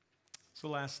So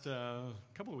last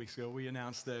couple of weeks ago, we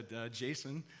announced that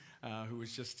Jason, who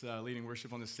was just leading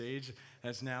worship on the stage,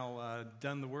 has now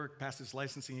done the work, passed his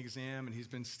licensing exam, and he's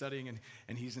been studying,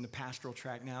 and he's in the pastoral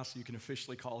track now, so you can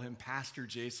officially call him Pastor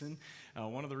Jason.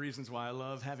 One of the reasons why I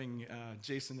love having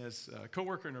Jason as a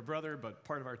coworker and a brother, but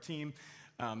part of our team,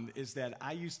 is that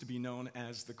I used to be known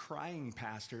as the crying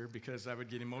pastor because I would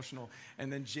get emotional.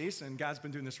 And then Jason, God's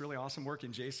been doing this really awesome work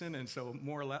in Jason, and so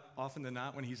more often than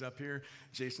not when he's up here,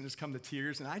 Jason has come to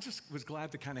tears. And I just was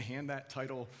glad to kind of hand that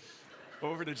title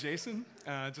over to Jason,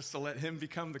 just to let him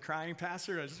become the crying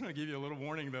pastor. I just want to give you a little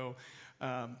warning, though.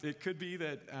 It could be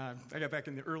that I got back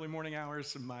in the early morning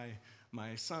hours of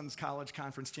my son's college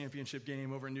conference championship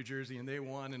game over in New Jersey, and they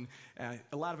won, and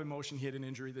a lot of emotion. He had an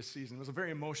injury this season. It was a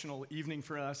very emotional evening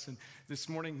for us, and this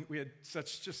morning we had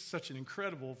such an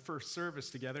incredible first service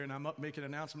together, and I'm up making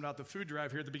an announcement about the food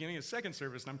drive here at the beginning of second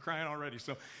service, and I'm crying already.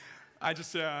 So I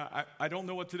just, I don't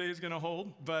know what today is going to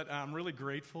hold, but I'm really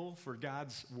grateful for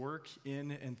God's work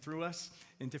in and through us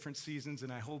in different seasons,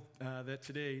 and I hope that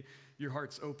today your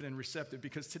heart's open and receptive,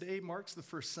 because today marks the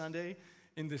first Sunday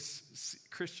in this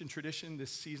Christian tradition,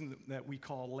 this season that we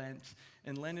call Lent.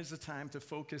 And Lent is a time to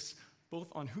focus both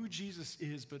on who Jesus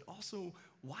is, but also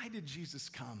why did Jesus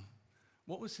come?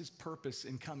 What was his purpose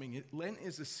in coming? Lent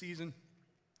is a season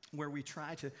where we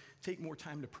try to take more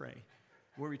time to pray,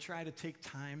 where we try to take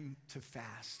time to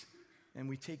fast, and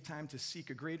we take time to seek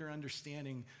a greater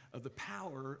understanding of the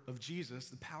power of Jesus,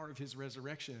 the power of his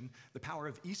resurrection, the power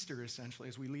of Easter, essentially,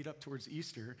 as we lead up towards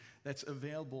Easter, that's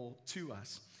available to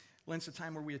us. Lent's a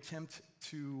time where we attempt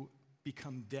to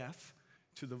become deaf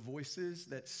to the voices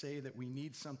that say that we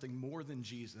need something more than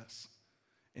Jesus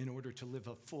in order to live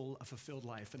a fulfilled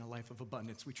life and a life of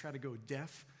abundance. We try to go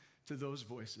deaf to those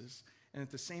voices, and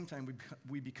at the same time,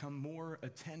 we become more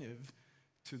attentive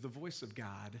to the voice of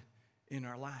God in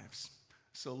our lives.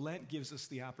 So Lent gives us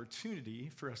the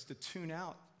opportunity for us to tune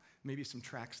out maybe some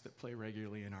tracks that play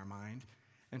regularly in our mind,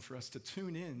 and for us to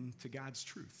tune in to God's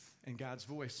truth and God's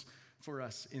voice for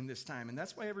us in this time. And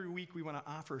that's why every week we want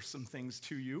to offer some things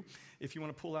to you. If you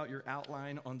want to pull out your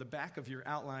outline, on the back of your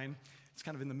outline, it's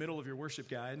kind of in the middle of your worship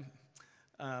guide,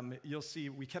 you'll see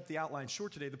we kept the outline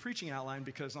short today, the preaching outline,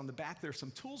 because on the back there's some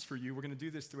tools for you. We're going to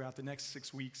do this throughout the next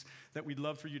 6 weeks that we'd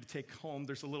love for you to take home.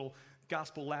 There's a little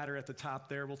gospel ladder at the top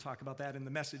there. We'll talk about that in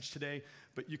the message today.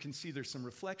 But you can see there's some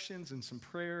reflections and some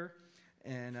prayer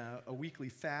and a weekly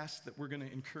fast that we're going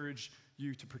to encourage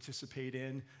you to participate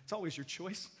in. It's always your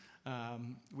choice.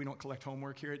 We don't collect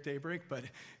homework here at Daybreak, but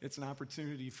it's an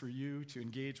opportunity for you to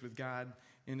engage with God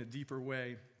in a deeper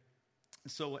way.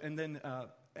 So, and then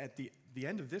at the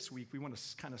end of this week, we want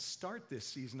to kind of start this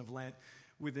season of Lent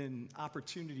with an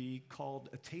opportunity called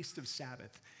A Taste of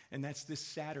Sabbath. And that's this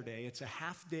Saturday. It's a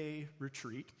half-day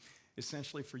retreat,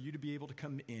 essentially for you to be able to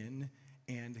come in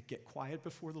and get quiet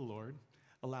before the Lord,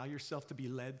 allow yourself to be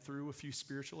led through a few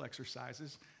spiritual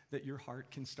exercises that your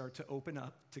heart can start to open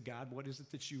up to God. What is it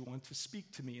that you want to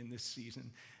speak to me in this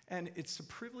season? And it's a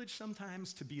privilege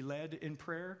sometimes to be led in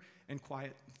prayer and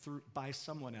quiet by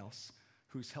someone else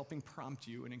who's helping prompt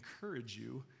you and encourage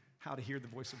you how to hear the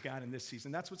voice of God in this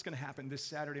season. That's what's going to happen this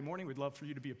Saturday morning. We'd love for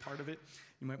you to be a part of it.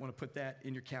 You might want to put that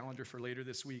in your calendar for later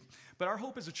this week. But our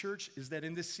hope as a church is that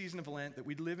in this season of Lent, that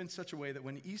we'd live in such a way that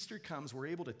when Easter comes, we're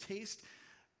able to taste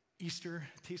Easter,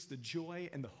 taste the joy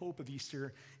and the hope of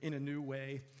Easter in a new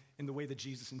way, in the way that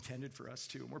Jesus intended for us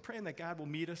to. And we're praying that God will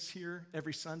meet us here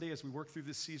every Sunday as we work through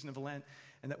this season of Lent,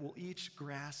 and that we'll each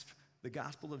grasp the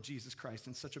gospel of Jesus Christ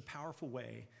in such a powerful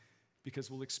way,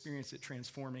 because we'll experience it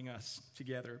transforming us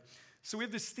together. So we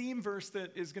have this theme verse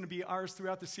that is going to be ours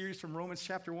throughout the series from Romans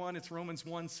chapter 1. It's Romans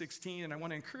 1:16, and I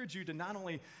want to encourage you to not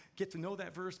only get to know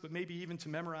that verse, but maybe even to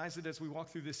memorize it as we walk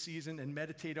through this season and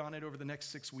meditate on it over the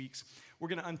next 6 weeks. We're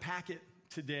going to unpack it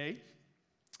today.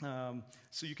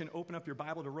 So you can open up your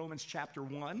Bible to Romans chapter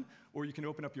 1, or you can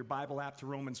open up your Bible app to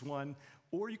Romans 1,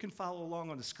 or you can follow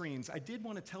along on the screens. I did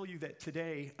want to tell you that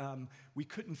today we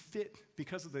couldn't fit,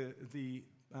 because of the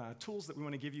tools that we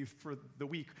want to give you for the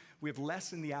week, we have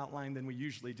less in the outline than we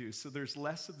usually do. So there's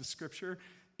less of the scripture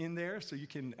in there, so you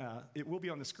can, it will be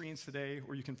on the screens today,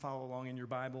 or you can follow along in your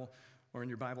Bible or in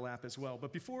your Bible app as well.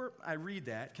 But before I read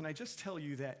that, can I just tell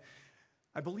you that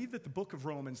I believe that the book of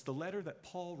Romans, the letter that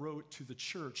Paul wrote to the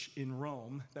church in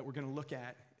Rome that we're going to look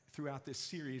at throughout this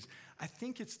series, I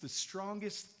think it's the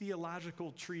strongest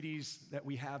theological treatise that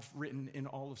we have written in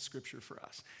all of Scripture for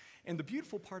us. And the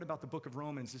beautiful part about the book of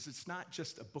Romans is it's not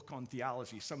just a book on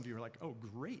theology. Some of you are like, oh,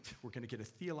 great, we're going to get a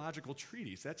theological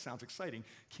treatise. That sounds exciting.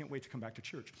 Can't wait to come back to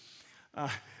church.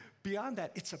 Beyond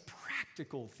that, it's a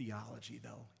practical theology,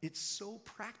 though. It's so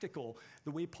practical,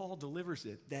 the way Paul delivers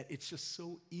it, that it's just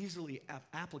so easily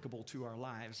applicable to our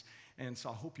lives. And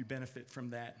so I hope you benefit from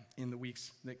that in the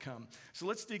weeks that come. So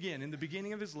let's dig in. In the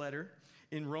beginning of his letter,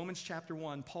 in Romans chapter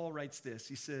 1, Paul writes this.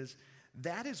 He says,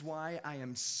 "That is why I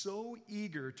am so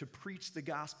eager to preach the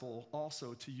gospel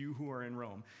also to you who are in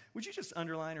Rome." Would you just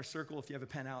underline or circle if you have a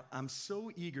pen out? I'm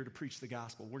so eager to preach the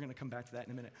gospel. We're going to come back to that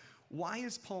in a minute. Why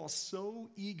is Paul so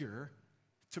eager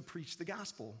to preach the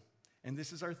gospel? And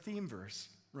this is our theme verse,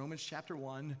 Romans chapter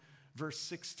 1, verse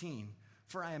 16.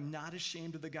 "For I am not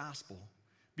ashamed of the gospel,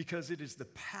 because it is the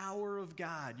power of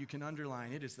God," you can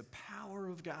underline, it is the power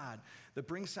of God that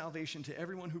brings salvation to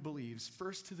everyone who believes,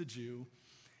 first to the Jew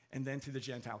and then to the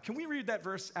Gentile. Can we read that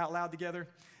verse out loud together?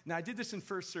 Now, I did this in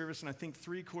first service, and I think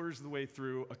 3/4 of the way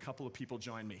through, a couple of people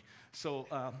joined me. So,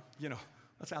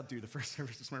 let's outdo the first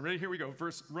service this morning. Ready? Here we go.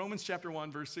 Romans chapter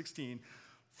 1, verse 16.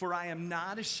 "For I am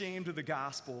not ashamed of the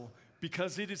gospel,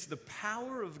 because it is the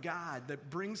power of God that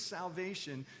brings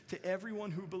salvation to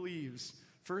everyone who believes,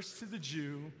 first to the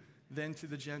Jew, then to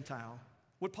the Gentile."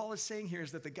 What Paul is saying here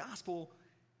is that the gospel,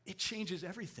 it changes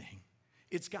everything.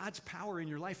 It's God's power in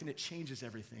your life, and it changes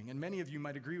everything. And many of you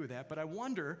might agree with that, but I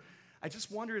just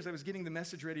wonder as I was getting the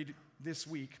message ready this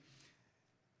week,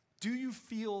 do you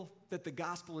feel that the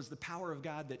gospel is the power of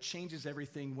God that changes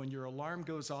everything when your alarm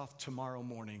goes off tomorrow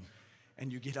morning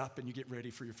and you get up and you get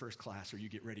ready for your first class or you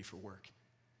get ready for work?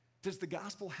 Does the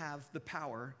gospel have the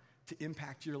power to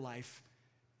impact your life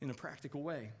in a practical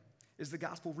way? Is the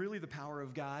gospel really the power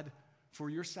of God for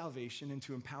your salvation and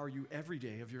to empower you every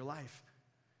day of your life?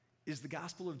 Is the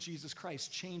gospel of Jesus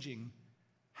Christ changing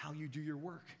how you do your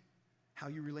work, how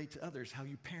you relate to others, how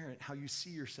you parent, how you see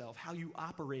yourself, how you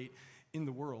operate in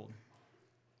the world?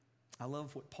 I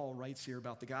love what Paul writes here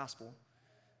about the gospel,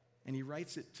 and he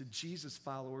writes it to Jesus'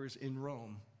 followers in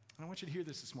Rome. And I want you to hear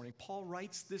this morning. Paul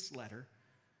writes this letter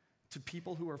to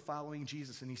people who are following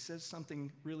Jesus, and he says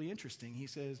something really interesting. He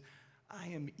says, "I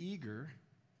am eager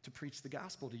to preach the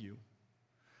gospel to you.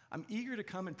 I'm eager to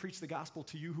come and preach the gospel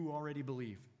to you who already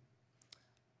believe.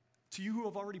 To you who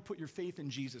have already put your faith in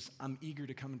Jesus, I'm eager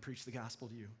to come and preach the gospel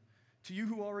to you. To you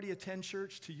who already attend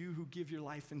church, to you who give your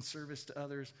life in service to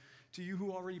others, to you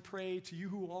who already pray, to you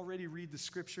who already read the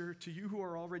scripture, to you who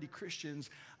are already Christians,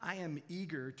 I am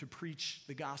eager to preach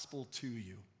the gospel to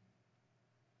you."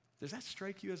 Does that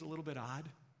strike you as a little bit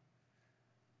odd?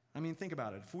 I mean, think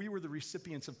about it. If we were the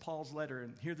recipients of Paul's letter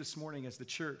and here this morning as the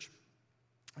church,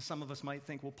 some of us might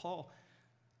think, well, Paul,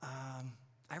 I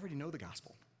already know the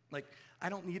gospel. Like, I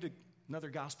don't need another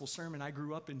gospel sermon. I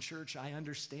grew up in church. I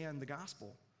understand the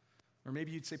gospel. Or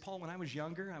maybe you'd say, Paul, when I was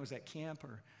younger, I was at camp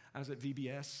or I was at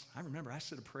VBS. I remember I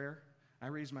said a prayer. I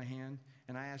raised my hand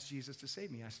and I asked Jesus to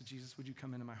save me. I said, "Jesus, would you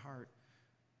come into my heart?"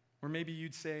 Or maybe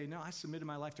you'd say, "No, I submitted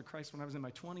my life to Christ when I was in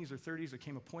my 20s or 30s. There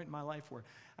came a point in my life where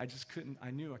I just couldn't,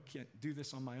 I knew I can't do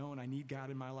this on my own. I need God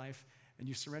in my life." And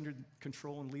you surrendered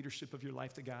control and leadership of your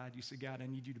life to God. You said, "God, I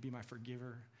need you to be my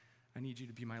forgiver. I need you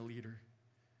to be my leader."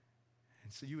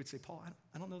 And so you would say, "Paul,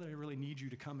 I don't know that I really need you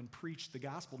to come and preach the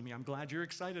gospel to me. I'm glad you're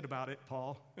excited about it,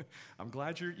 Paul. I'm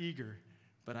glad you're eager,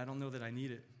 but I don't know that I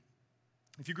need it."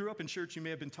 If you grew up in church, you may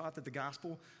have been taught that the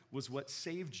gospel was what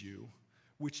saved you,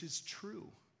 which is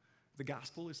true. The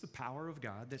gospel is the power of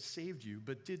God that saved you,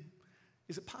 but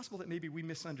is it possible that maybe we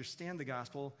misunderstand the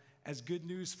gospel as good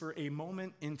news for a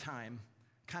moment in time,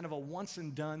 kind of a once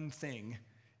and done thing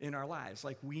in our lives?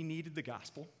 Like we needed the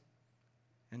gospel,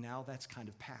 and now that's kind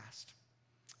of past.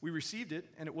 We received it,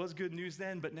 and it was good news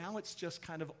then, but now it's just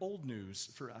kind of old news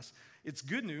for us. It's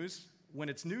good news when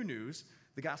it's new news.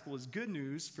 The gospel is good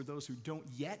news for those who don't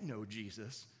yet know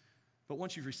Jesus, but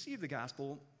once you've received the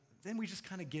gospel, then we just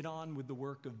kind of get on with the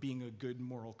work of being a good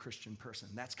moral Christian person.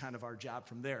 That's kind of our job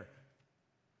from there.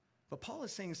 But Paul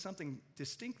is saying something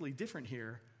distinctly different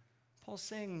here. Paul's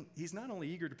saying he's not only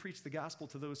eager to preach the gospel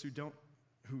to those who don't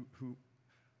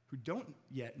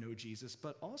yet know Jesus,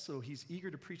 but also he's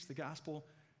eager to preach the gospel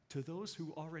to those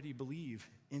who already believe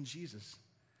in Jesus.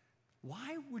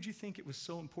 Why would you think it was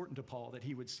so important to Paul that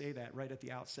he would say that right at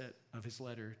the outset of his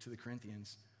letter to the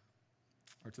Corinthians,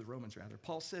 or to the Romans rather?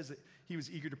 Paul says that he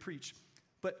was eager to preach.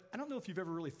 But I don't know if you've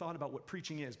ever really thought about what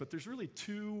preaching is, but there's really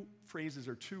two phrases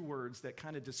or two words that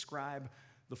kind of describe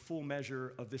the full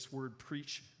measure of this word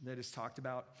preach that is talked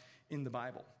about in the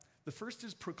Bible. The first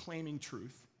is proclaiming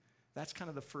truth. That's kind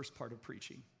of the first part of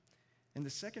preaching. And the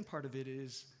second part of it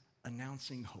is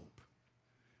announcing hope.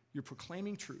 You're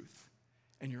proclaiming truth,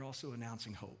 and you're also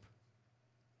announcing hope.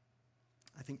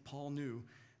 I think Paul knew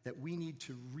that we need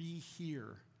to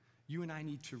rehear, you and I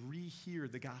need to rehear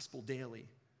the gospel daily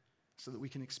so that we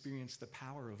can experience the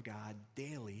power of God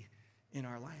daily in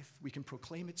our life. We can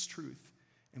proclaim its truth,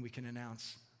 and we can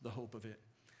announce the hope of it.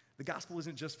 The gospel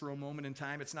isn't just for a moment in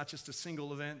time. It's not just a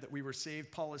single event that we were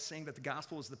saved. Paul is saying that the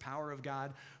gospel is the power of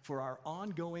God for our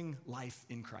ongoing life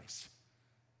in Christ.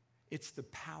 It's the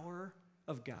power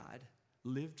of God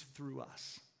lived through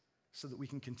us so that we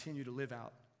can continue to live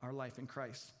out our life in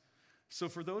Christ. So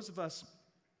for those of us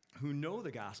who know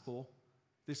the gospel,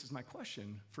 this is my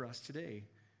question for us today.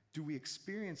 Do we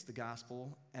experience the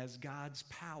gospel as God's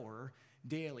power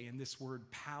daily? And this word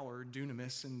power,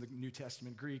 dunamis in the New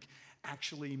Testament Greek,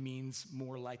 actually means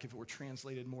more like, if it were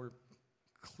translated more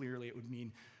clearly, it would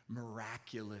mean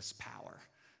miraculous power.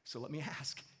 So let me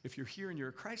ask, if you're here and you're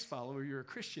a Christ follower, you're a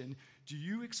Christian, do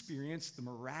you experience the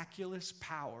miraculous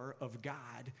power of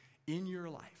God in your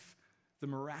life? The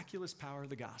miraculous power of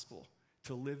the gospel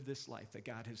to live this life that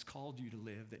God has called you to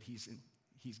live, that He's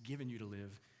given you to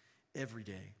live every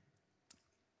day.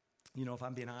 You know, if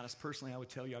I'm being honest, personally, I would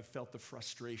tell you I've felt the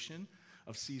frustration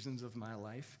of seasons of my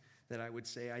life that I would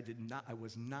say I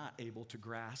was not able to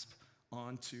grasp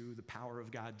onto the power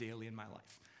of God daily in my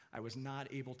life. I was not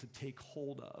able to take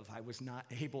hold of. I was not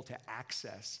able to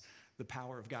access the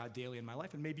power of God daily in my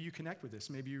life. And maybe you connect with this.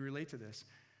 Maybe you relate to this.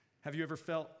 Have you ever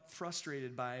felt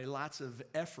frustrated by lots of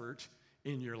effort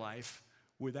in your life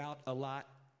without a lot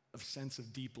of sense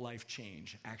of deep life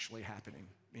change actually happening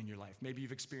in your life? Maybe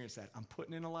you've experienced that. I'm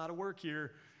putting in a lot of work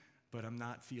here, but I'm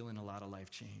not feeling a lot of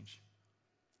life change.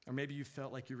 Or maybe you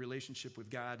felt like your relationship with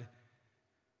God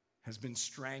has been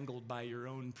strangled by your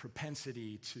own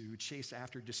propensity to chase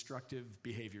after destructive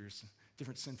behaviors,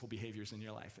 different sinful behaviors in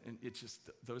your life. And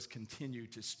those continue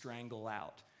to strangle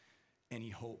out any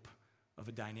hope of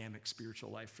a dynamic spiritual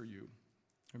life for you.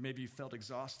 Or maybe you felt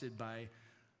exhausted by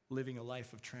living a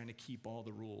life of trying to keep all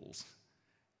the rules.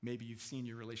 Maybe you've seen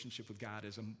your relationship with God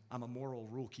as I'm a moral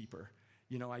rule keeper.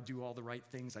 You know, I do all the right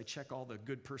things. I check all the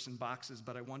good person boxes,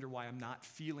 but I wonder why I'm not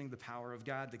feeling the power of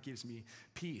God that gives me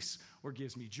peace or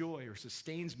gives me joy or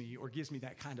sustains me or gives me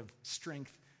that kind of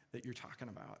strength that you're talking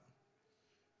about.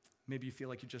 Maybe you feel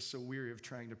like you're just so weary of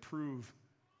trying to prove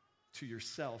to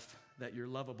yourself that you're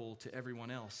lovable to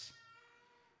everyone else.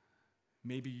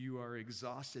 Maybe you are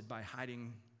exhausted by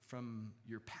hiding from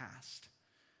your past.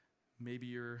 Maybe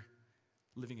you're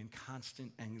living in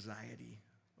constant anxiety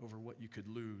over what you could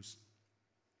lose.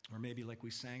 Or maybe, like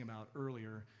we sang about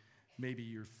earlier, maybe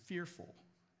you're fearful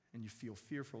and you feel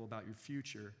fearful about your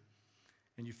future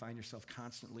and you find yourself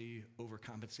constantly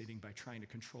overcompensating by trying to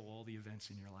control all the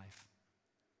events in your life.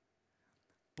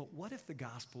 But what if the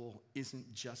gospel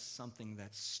isn't just something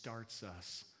that starts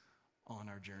us on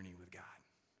our journey with God?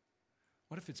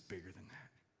 What if it's bigger than that?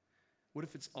 What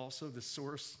if it's also the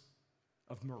source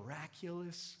of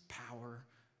miraculous power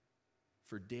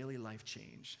for daily life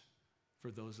change for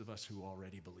those of us who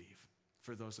already believe,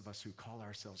 for those of us who call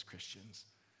ourselves Christians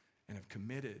and have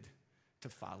committed to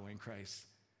following Christ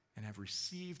and have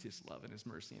received His love and His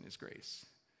mercy and His grace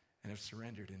and have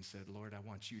surrendered and said, Lord, I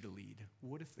want you to lead.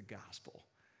 What if the gospel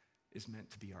is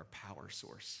meant to be our power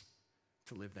source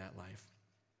to live that life?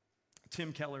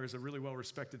 Tim Keller is a really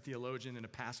well-respected theologian and a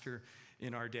pastor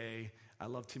in our day. I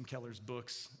love Tim Keller's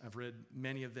books. I've read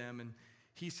many of them, and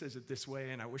he says it this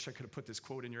way, and I wish I could have put this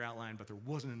quote in your outline, but there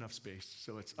wasn't enough space,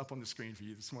 so it's up on the screen for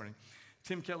you this morning.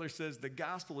 Tim Keller says, the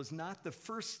gospel is not the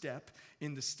first step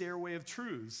in the stairway of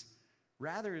truths.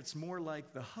 Rather, it's more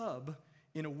like the hub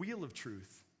in a wheel of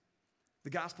truth. The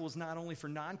gospel is not only for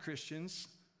non-Christians,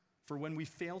 for when we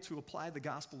fail to apply the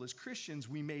gospel as Christians,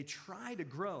 we may try to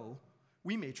grow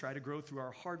through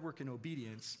our hard work and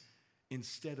obedience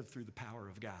instead of through the power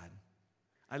of God.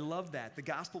 I love that. The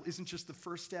gospel isn't just the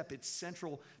first step. It's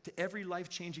central to every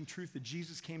life-changing truth that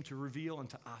Jesus came to reveal and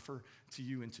to offer to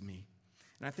you and to me.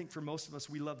 And I think for most of us,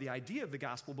 we love the idea of the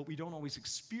gospel, but we don't always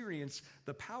experience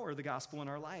the power of the gospel in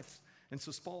our life. And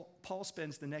so Paul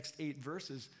spends the next 8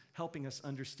 verses helping us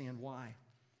understand why.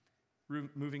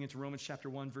 Moving into Romans chapter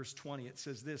 1, verse 20, it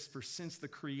says this, for since the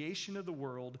creation of the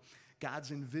world,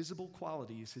 God's invisible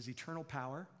qualities, His eternal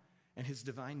power and His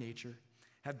divine nature,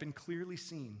 have been clearly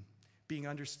seen, being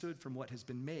understood from what has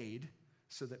been made,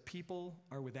 so that people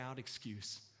are without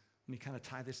excuse. Let me kind of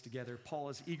tie this together. Paul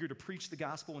is eager to preach the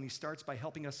gospel, and he starts by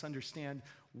helping us understand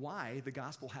why the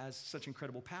gospel has such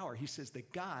incredible power. He says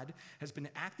that God has been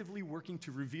actively working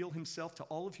to reveal Himself to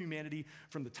all of humanity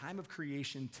from the time of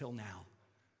creation till now.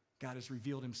 God has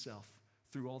revealed Himself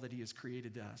through all that He has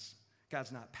created to us.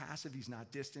 God's not passive, He's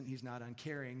not distant, He's not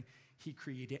uncaring. He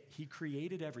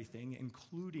created everything,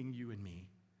 including you and me,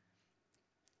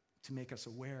 to make us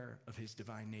aware of His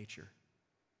divine nature.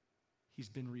 He's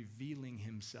been revealing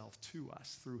Himself to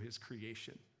us through His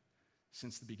creation.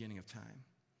 since the beginning of time.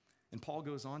 And Paul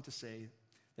goes on to say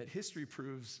that history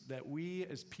proves that we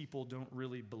as people don't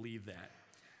really believe that.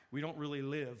 We don't really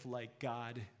live like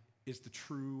God is the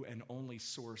true and only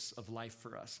source of life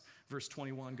for us. Verse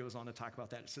 21 goes on to talk about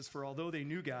that. It says, "For although they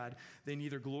knew God, they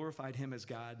neither glorified him as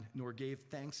God nor gave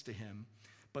thanks to him,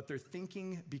 but their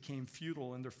thinking became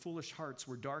futile and their foolish hearts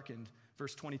were darkened."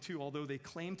 Verse 22, "Although they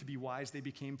claimed to be wise, they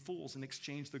became fools and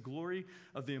exchanged the glory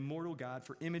of the immortal God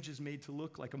for images made to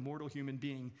look like a mortal human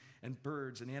being and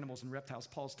birds and animals and reptiles."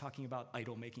 Paul's talking about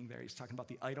idol making there. He's talking about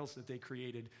the idols that they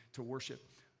created to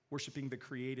worshiping the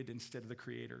created instead of the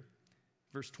creator.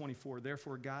 Verse 24,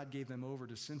 "Therefore God gave them over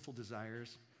to sinful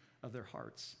desires of their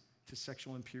hearts, to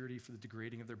sexual impurity for the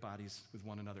degrading of their bodies with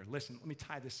one another." Listen, let me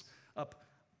tie this up.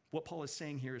 What Paul is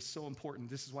saying here is so important.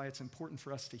 This is why it's important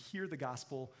for us to hear the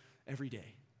gospel every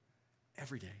day.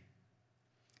 Every day.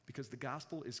 Because the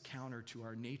gospel is counter to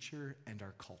our nature and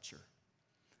our culture.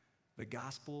 The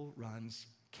gospel runs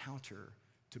counter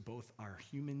to both our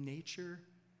human nature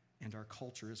and our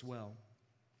culture as well.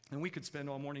 And we could spend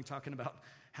all morning talking about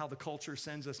how the culture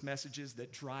sends us messages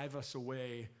that drive us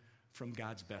away from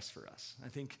God's best for us. I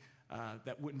think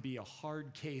that wouldn't be a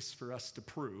hard case for us to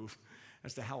prove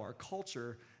as to how our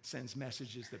culture sends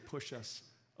messages that push us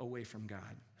away from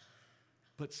God.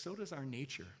 But so does our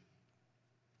nature.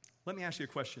 Let me ask you a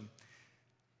question.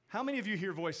 How many of you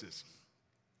hear voices?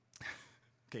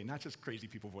 Okay, not just crazy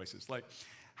people voices. Like,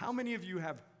 how many of you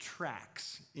have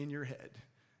tracks in your head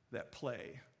that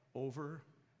play over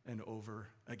and over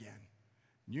again?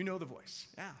 You know the voice.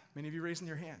 Yeah, many of you raising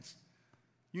your hands.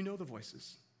 You know the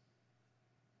voices.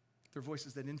 They're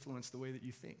voices that influence the way that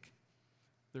you think.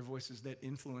 They're voices that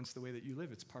influence the way that you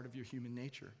live. It's part of your human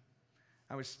nature.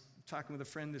 I was talking with a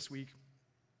friend this week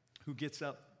who gets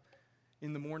up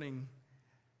in the morning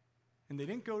and they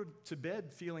didn't go to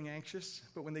bed feeling anxious,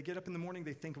 but when they get up in the morning,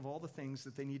 they think of all the things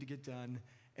that they need to get done,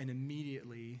 and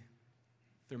immediately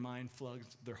their mind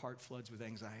floods, their heart floods with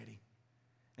anxiety.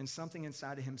 And something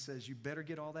inside of him says, you better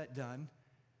get all that done.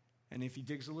 And if he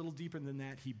digs a little deeper than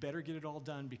that, he better get it all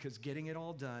done, because getting it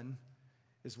all done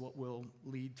is what will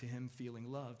lead to him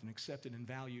feeling loved and accepted and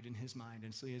valued in his mind.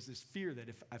 And so he has this fear that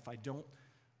if I don't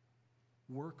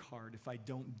work hard, if I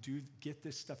don't get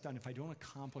this stuff done, if I don't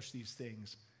accomplish these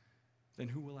things, then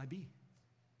who will I be?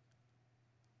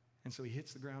 And so he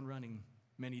hits the ground running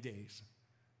many days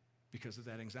because of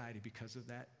that anxiety, because of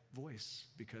that voice,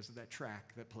 because of that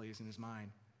track that plays in his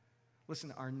mind.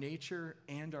 Listen, our nature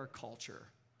and our culture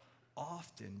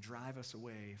often drive us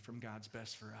away from God's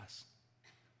best for us.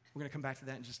 We're going to come back to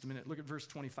that in just a minute. Look at verse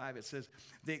 25. It says,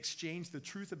 they exchanged the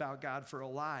truth about God for a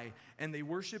lie, and they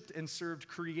worshiped and served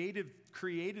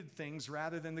created things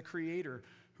rather than the Creator,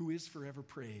 who is forever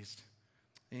praised.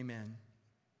 Amen.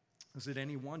 Is it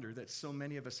any wonder that so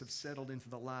many of us have settled into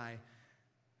the lie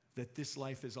that this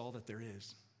life is all that there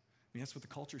is? I mean, that's what the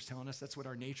culture is telling us. That's what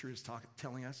our nature is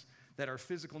telling us, that our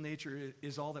physical nature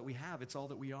is all that we have. It's all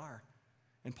that we are.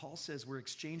 And Paul says we're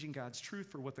exchanging God's truth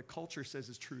for what the culture says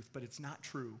is truth, but it's not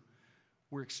true.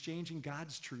 We're exchanging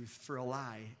God's truth for a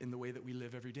lie in the way that we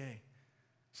live every day.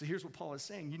 So here's what Paul is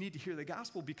saying. You need to hear the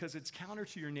gospel because it's counter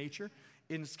to your nature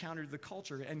and it's counter to the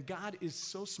culture. And God is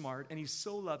so smart and he's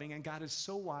so loving and God is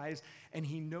so wise and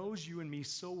he knows you and me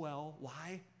so well.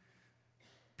 Why?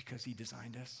 Because he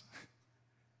designed us.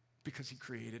 Because he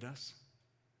created us.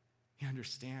 He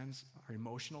understands our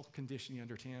emotional condition. He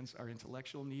understands our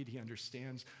intellectual need. He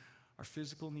understands our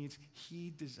physical needs.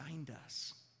 He designed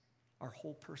us, our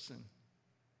whole person.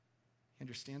 He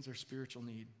understands our spiritual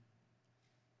need.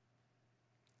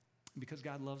 Because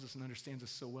God loves us and understands us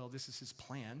so well, this is his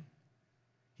plan.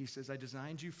 He says, I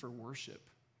designed you for worship.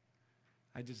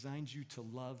 I designed you to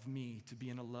love me, to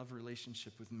be in a love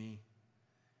relationship with me,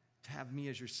 to have me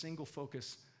as your single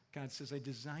focus. God says, I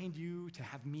designed you to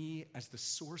have me as the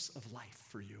source of life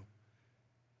for you.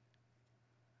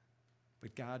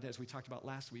 But God, as we talked about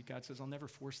last week, God says, I'll never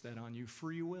force that on you.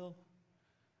 Free will.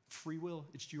 Free will.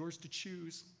 It's yours to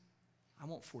choose. I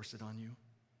won't force it on you.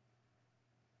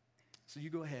 So you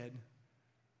go ahead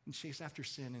and chase after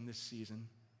sin in this season.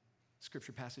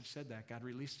 Scripture passage said that. God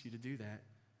released you to do that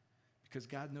because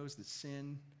God knows that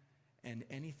sin and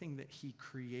anything that he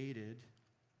created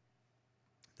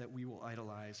that we will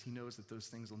idolize, he knows that those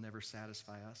things will never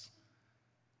satisfy us.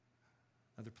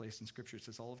 Another place in Scripture it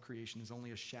says all of creation is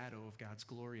only a shadow of God's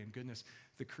glory and goodness.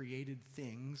 The created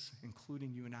things,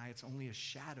 including you and I, it's only a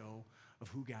shadow of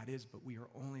who God is, but we are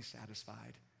only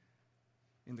satisfied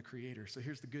in the Creator. So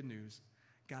here's the good news.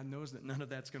 God knows that none of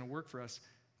that's going to work for us.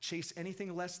 Chase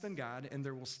anything less than God, and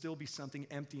there will still be something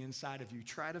empty inside of you.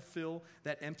 Try to fill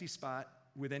that empty spot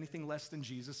with anything less than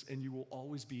Jesus, and you will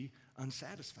always be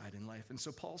unsatisfied in life. And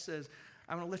so Paul says,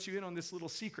 I want to let you in on this little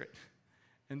secret.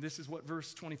 And this is what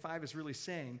verse 25 is really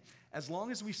saying. As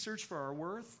long as we search for our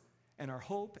worth and our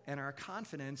hope and our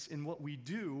confidence in what we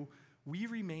do, we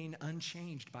remain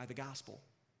unchanged by the gospel.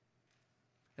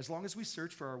 As long as we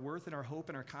search for our worth and our hope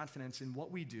and our confidence in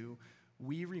what we do,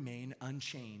 we remain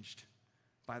unchanged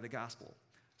by the gospel.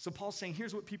 So Paul's saying,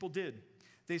 here's what people did.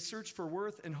 They searched for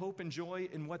worth and hope and joy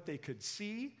in what they could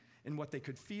see, in what they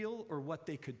could feel, or what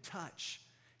they could touch,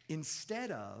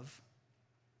 instead of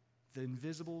the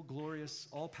invisible, glorious,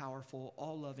 all-powerful,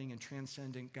 all-loving, and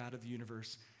transcendent God of the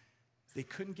universe. They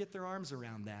couldn't get their arms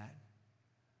around that.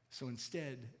 So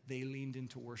instead, they leaned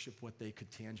into worship what they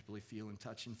could tangibly feel and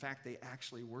touch. In fact, they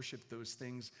actually worshiped those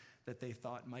things that they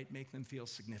thought might make them feel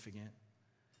significant,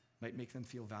 might make them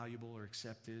feel valuable or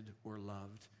accepted or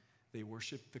loved. They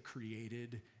worshiped the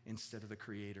created instead of the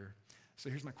creator. So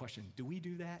here's my question. Do we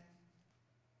do that?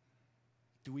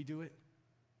 Do we do it?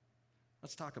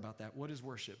 Let's talk about that. What is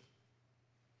worship?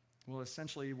 Well,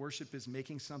 essentially, worship is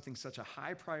making something such a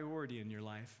high priority in your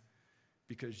life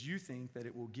because you think that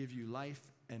it will give you life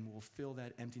and will fill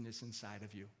that emptiness inside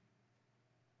of you.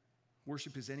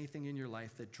 Worship is anything in your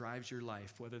life that drives your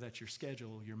life, whether that's your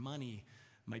schedule, your money,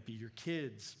 might be your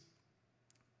kids.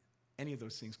 Any of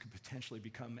those things could potentially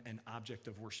become an object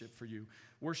of worship for you.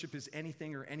 Worship is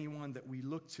anything or anyone that we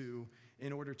look to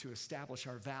in order to establish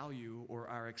our value or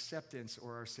our acceptance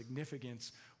or our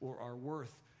significance or our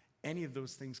worth. Any of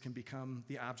those things can become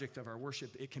the object of our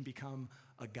worship. It can become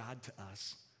a God to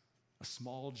us, a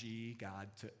small g God,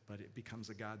 but it becomes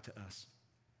a God to us.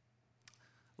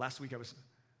 Last week I was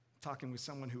talking with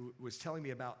someone who was telling me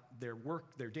about their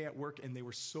day at work, and they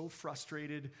were so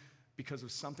frustrated because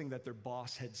of something that their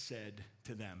boss had said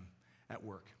to them at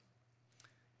work.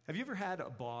 Have you ever had a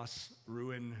boss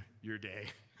ruin your day?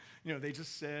 You know, they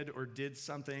just said or did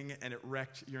something and it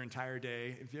wrecked your entire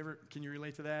day. Can you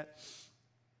relate to that?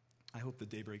 I hope the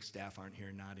Daybreak staff aren't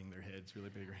here nodding their heads really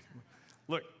big right now.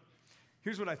 Look,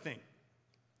 here's what I think.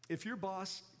 If your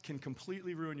boss can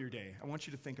completely ruin your day, I want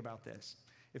you to think about this.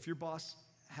 If your boss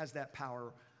has that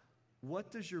power, why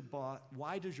does your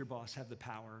boss have the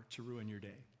power to ruin your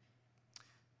day?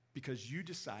 Because you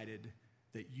decided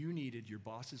that you needed your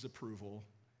boss's approval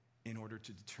in order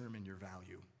to determine your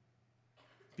value.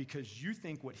 Because you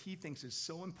think what he thinks is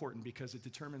so important because it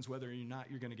determines whether or not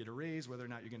you're going to get a raise, whether or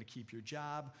not you're going to keep your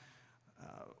job,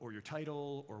 or your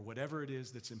title, or whatever it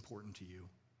is that's important to you.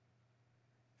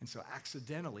 And so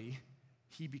accidentally,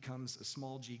 he becomes a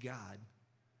small g God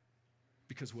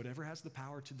because whatever has the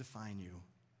power to define you,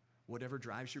 whatever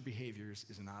drives your behaviors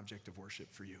is an object of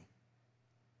worship for you.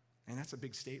 And that's a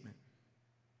big statement.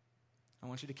 I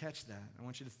want you to catch that. I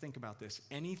want you to think about this.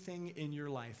 Anything in your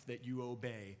life that you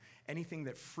obey, anything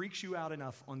that freaks you out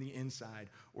enough on the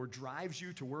inside or drives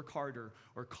you to work harder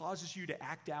or causes you to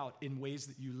act out in ways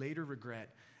that you later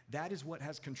regret, that is what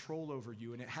has control over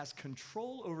you. And it has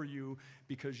control over you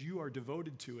because you are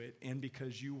devoted to it and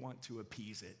because you want to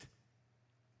appease it.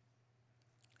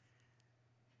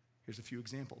 Here's a few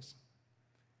examples.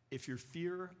 If your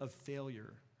fear of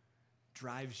failure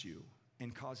drives you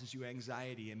and causes you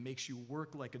anxiety and makes you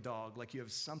work like a dog, like you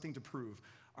have something to prove,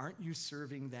 aren't you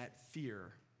serving that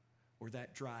fear or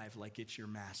that drive like it's your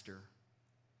master?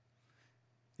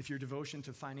 If your devotion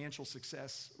to financial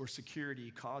success or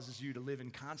security causes you to live in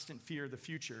constant fear of the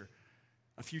future,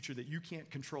 a future that you can't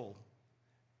control,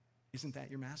 isn't that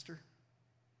your master?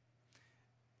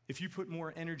 If you put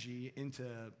more energy into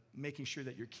making sure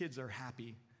that your kids are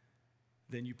happy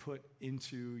than you put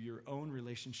into your own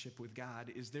relationship with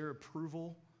God, is their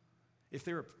approval, if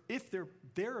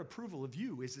their approval of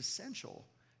you is essential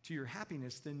to your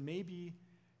happiness, then maybe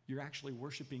you're actually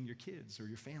worshiping your kids or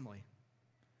your family.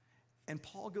 And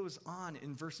Paul goes on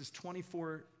in verses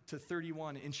 24 to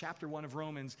 31 in chapter 1 of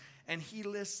Romans, and he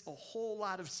lists a whole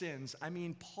lot of sins. I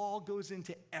mean, Paul goes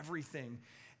into everything.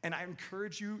 And I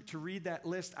encourage you to read that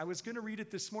list. I was going to read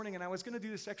it this morning, and I was going to do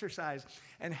this exercise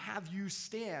and have you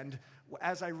stand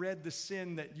as I read the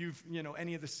sin that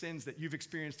any of the sins that you've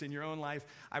experienced in your own life.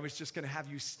 I was just going to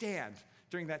have you stand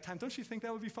during that time. Don't you think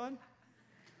that would be fun?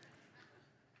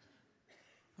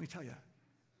 Let me tell you,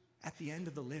 at the end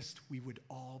of the list, we would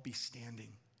all be standing.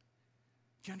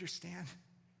 Do you understand?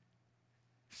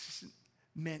 This isn't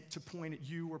meant to point at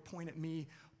you or point at me.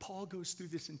 Paul goes through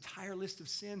this entire list of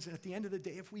sins, and at the end of the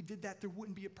day, if we did that, there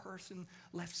wouldn't be a person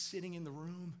left sitting in the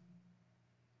room.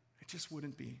 It just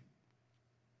wouldn't be.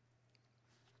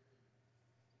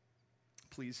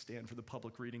 Please stand for the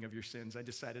public reading of your sins. I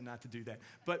decided not to do that.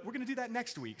 But we're going to do that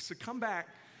next week, so come back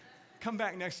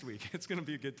next week. It's going to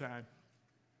be a good time.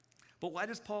 But why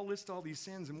does Paul list all these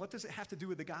sins, and what does it have to do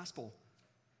with the gospel?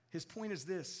 His point is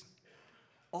this: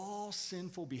 all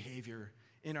sinful behavior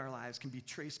in our lives can be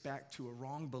traced back to a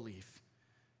wrong belief,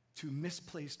 to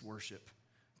misplaced worship,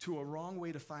 to a wrong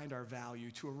way to find our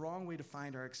value, to a wrong way to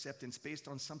find our acceptance based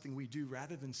on something we do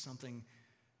rather than something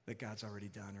that God's already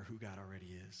done or who God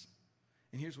already is.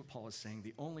 And here's what Paul is saying: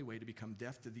 the only way to become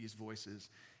deaf to these voices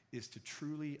is to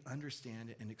truly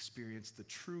understand and experience the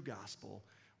true gospel,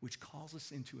 which calls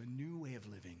us into a new way of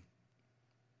living.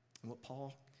 And what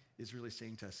Paul is really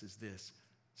saying to us is this: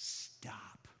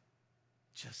 stop.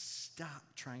 Just stop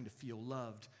trying to feel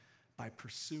loved by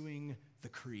pursuing the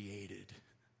created.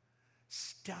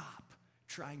 Stop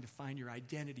trying to find your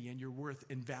identity and your worth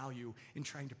and value in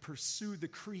trying to pursue the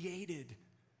created.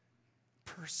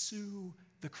 Pursue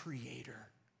the Creator.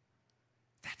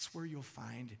 That's where you'll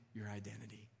find your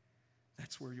identity.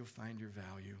 That's where you'll find your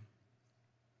value.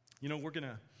 You know, we're going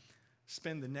to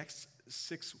spend the next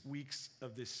 6 weeks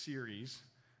of this series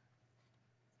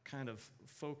kind of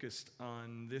focused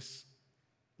on this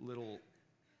little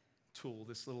tool,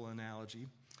 this little analogy,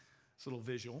 this little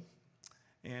visual.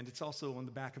 And it's also on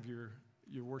the back of your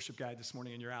worship guide this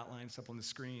morning and your outlines up on the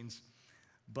screens.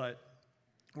 But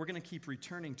we're going to keep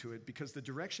returning to it because the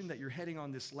direction that you're heading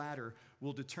on this ladder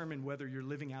will determine whether you're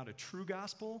living out a true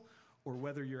gospel or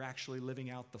whether you're actually living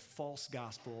out the false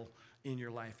gospel in your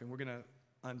life. And we're going to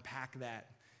unpack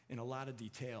that in a lot of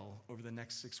detail over the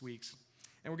next 6 weeks.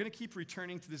 And we're going to keep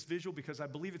returning to this visual because I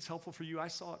believe it's helpful for you. I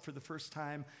saw it for the first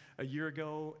time a year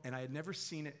ago, and I had never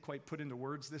seen it quite put into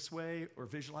words this way or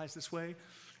visualized this way.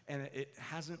 And it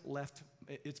hasn't left,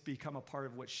 it's become a part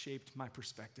of what shaped my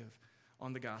perspective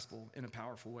on the gospel in a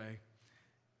powerful way.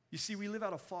 You see, we live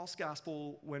out a false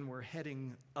gospel when we're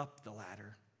heading up the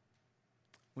ladder.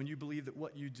 When you believe that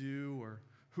what you do or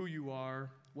who you are,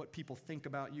 what people think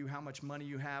about you, how much money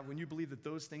you have, when you believe that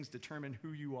those things determine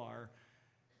who you are,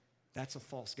 that's a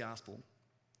false gospel.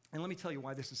 And let me tell you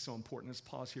why this is so important. Let's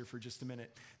pause here for just a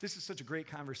minute. This is such a great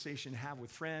conversation to have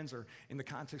with friends or in the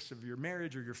context of your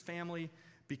marriage or your family,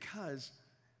 because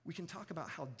we can talk about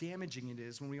how damaging it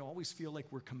is when we always feel like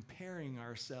we're comparing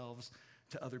ourselves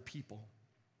to other people.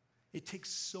 It takes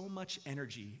so much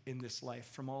energy in this life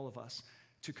from all of us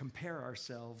to compare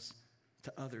ourselves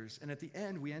to others. And at the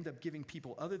end, we end up giving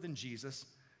people other than Jesus,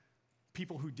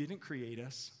 people who didn't create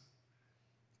us,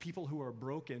 people who are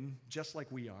broken just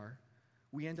like we are,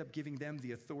 we end up giving them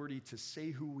the authority to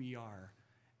say who we are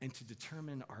and to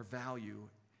determine our value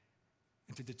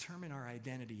and to determine our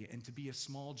identity and to be a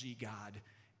small g God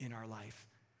in our life.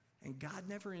 And God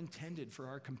never intended for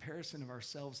our comparison of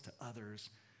ourselves to others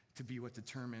to be what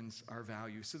determines our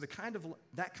value. So that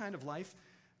kind of life,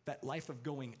 that life of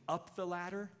going up the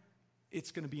ladder, it's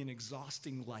going to be an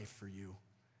exhausting life for you.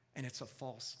 And it's a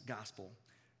false gospel.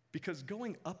 Because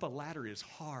going up a ladder is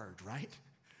hard, right?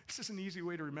 This is an easy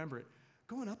way to remember it.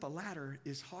 Going up a ladder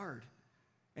is hard.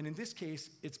 And in this case,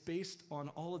 it's based on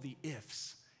all of the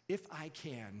ifs. If I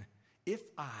can, if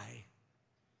I.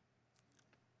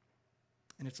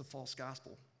 And it's a false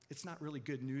gospel. It's not really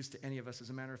good news to any of us. As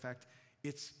a matter of fact,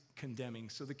 it's condemning.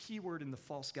 So the key word in the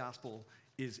false gospel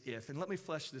is if. And let me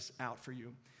flesh this out for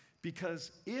you.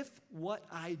 Because if what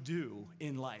I do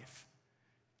in life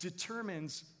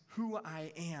determines who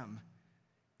I am,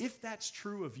 if that's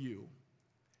true of you,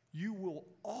 you will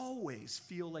always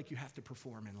feel like you have to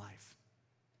perform in life.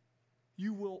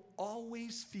 You will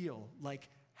always feel like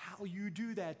how you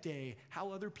do that day,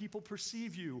 how other people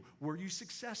perceive you. Were you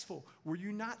successful? Were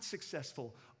you not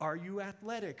successful? Are you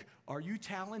athletic? Are you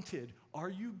talented? Are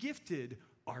you gifted?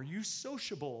 Are you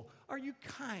sociable? Are you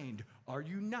kind? Are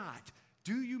you not?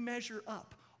 Do you measure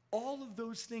up? All of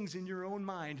those things in your own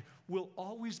mind will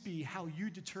always be how you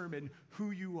determine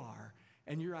who you are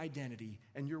and your identity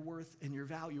and your worth and your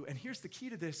value. And here's the key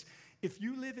to this. If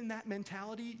you live in that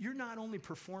mentality, you're not only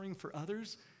performing for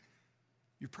others,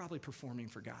 you're probably performing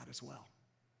for God as well.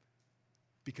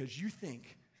 Because you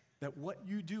think that what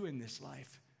you do in this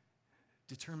life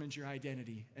determines your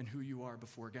identity and who you are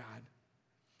before God.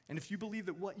 And if you believe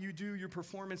that what you do, your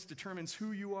performance determines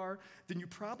who you are, then you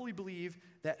probably believe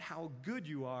that how good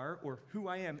you are, or who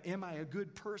I am I a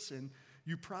good person?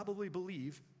 You probably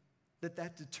believe that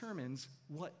that determines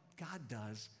what God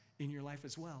does in your life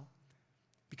as well.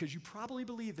 Because you probably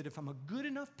believe that if I'm a good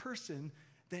enough person,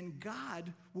 then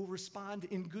God will respond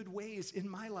in good ways in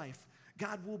my life.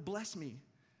 God will bless me.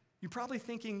 You're probably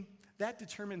thinking that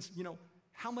determines,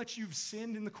 how much you've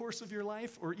sinned in the course of your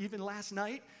life, or even last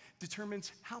night,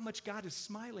 determines how much God is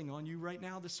smiling on you right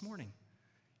now this morning.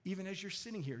 Even as you're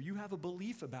sitting here, you have a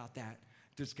belief about that.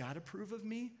 Does God approve of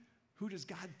me? Who does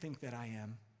God think that I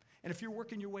am? And if you're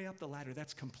working your way up the ladder,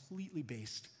 that's completely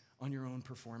based on your own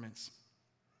performance?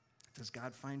 Does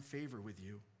God find favor with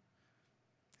you?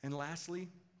 And lastly,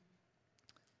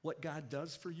 what God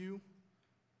does for you,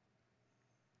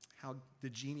 how the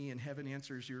genie in heaven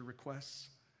answers your requests,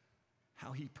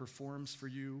 how he performs for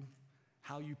you,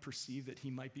 how you perceive that he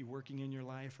might be working in your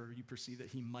life, or you perceive that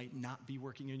he might not be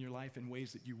working in your life in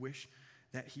ways that you wish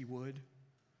that he would.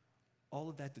 All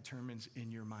of that determines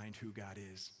in your mind who God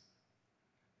is.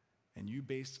 And you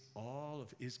base all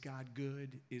of, is God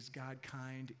good? Is God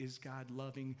kind? Is God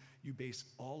loving? You base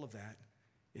all of that.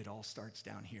 It all starts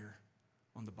down here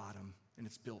on the bottom, and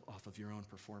it's built off of your own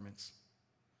performance,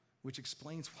 which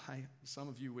explains why some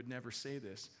of you would never say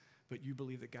this, but you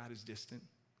believe that God is distant,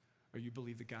 or you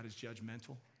believe that God is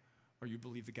judgmental, or you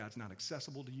believe that God's not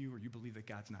accessible to you, or you believe that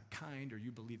God's not kind, or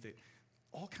you believe that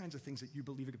all kinds of things that you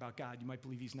believe about God. You might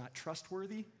believe he's not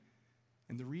trustworthy.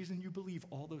 And the reason you believe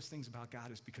all those things about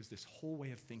God is because this whole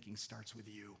way of thinking starts with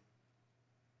you.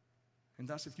 And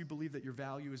thus, if you believe that your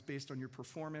value is based on your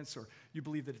performance, or you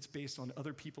believe that it's based on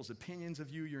other people's opinions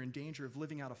of you, you're in danger of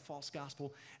living out a false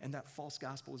gospel, and that false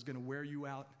gospel is going to wear you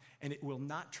out, and it will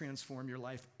not transform your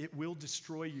life. It will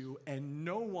destroy you, and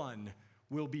no one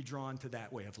will be drawn to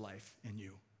that way of life in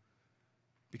you,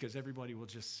 because everybody will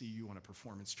just see you on a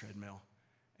performance treadmill,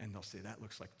 and they'll say, that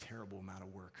looks like a terrible amount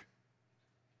of work.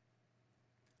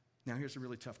 Now, here's a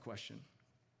really tough question.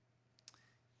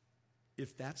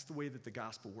 If that's the way that the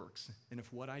gospel works, and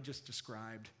if what I just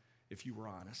described, if you were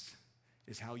honest,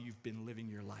 is how you've been living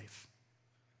your life,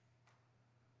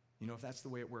 if that's the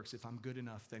way it works, if I'm good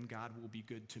enough, then God will be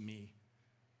good to me,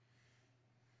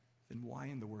 then why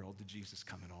in the world did Jesus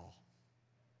come at all?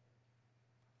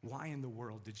 Why in the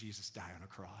world did Jesus die on a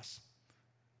cross?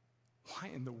 Why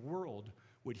in the world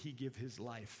would he give his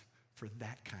life for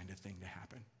that kind of thing to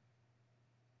happen?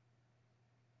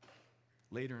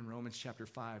 Later in Romans chapter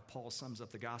 5, Paul sums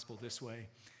up the gospel this way.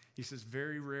 He says,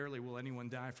 very rarely will anyone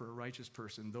die for a righteous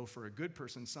person, though for a good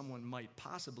person someone might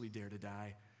possibly dare to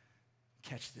die.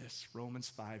 Catch this, Romans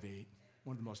 5:8,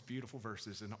 one of the most beautiful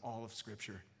verses in all of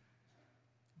Scripture.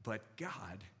 But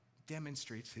God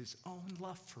demonstrates his own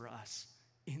love for us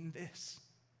in this.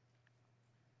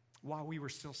 While we were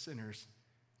still sinners,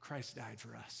 Christ died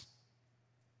for us.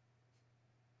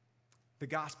 The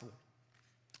gospel,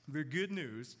 the good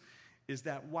news, is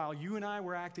that while you and I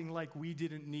were acting like we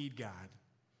didn't need God,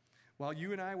 while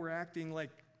you and I were acting like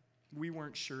we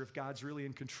weren't sure if God's really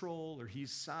in control or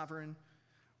he's sovereign,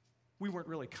 we weren't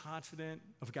really confident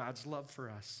of God's love for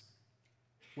us.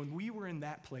 When we were in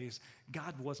that place,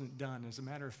 God wasn't done. As a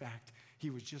matter of fact, he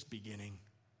was just beginning.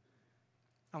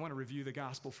 I want to review the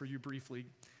gospel for you briefly.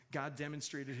 God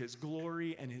demonstrated his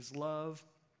glory and his love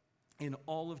in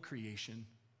all of creation.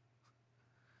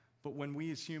 But when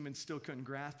we as humans still couldn't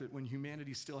grasp it, when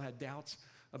humanity still had doubts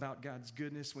about God's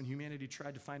goodness, when humanity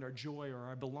tried to find our joy or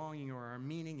our belonging or our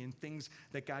meaning in things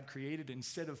that God created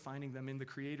instead of finding them in the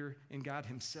Creator, in God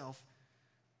himself,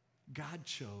 God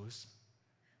chose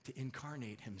to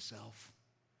incarnate himself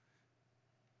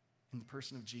in the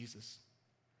person of Jesus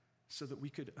so that we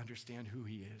could understand who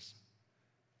he is,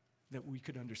 that we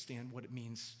could understand what it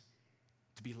means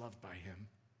to be loved by him,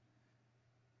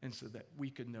 and so that we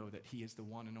could know that he is the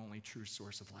one and only true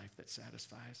source of life that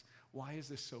satisfies. Why is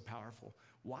this so powerful?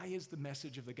 Why is the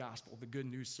message of the gospel, the good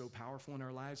news, so powerful in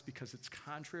our lives? Because it's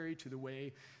contrary to the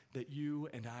way that you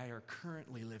and I are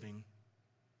currently living.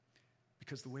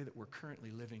 Because the way that we're currently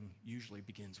living usually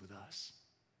begins with us.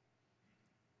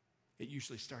 It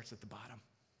usually starts at the bottom.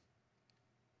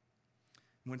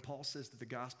 When Paul says that the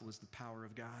gospel is the power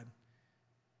of God,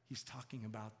 he's talking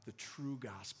about the true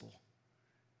gospel.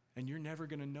 And you're never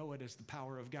going to know it as the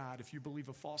power of God. If you believe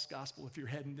a false gospel, if you're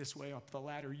heading this way up the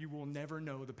ladder, you will never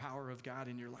know the power of God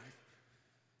in your life.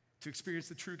 To experience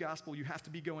the true gospel, you have to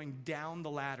be going down the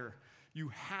ladder. You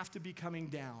have to be coming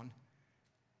down.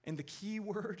 And the key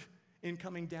word in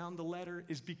coming down the ladder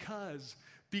is because.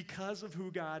 Because of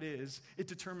who God is, it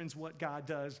determines what God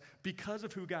does. Because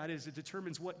of who God is, it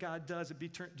determines what God does. It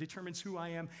determines who I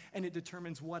am, and it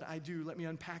determines what I do. Let me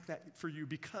unpack that for you.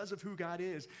 Because of who God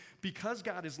is, because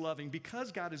God is loving,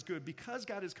 because God is good, because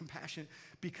God is compassionate,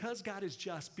 because God is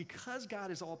just, because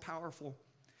God is all-powerful,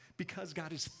 because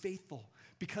God is faithful,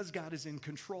 because God is in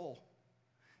control,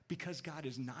 because God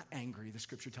is not angry, the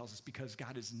scripture tells us, because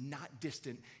God is not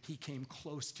distant, he came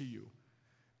close to you.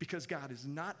 Because God is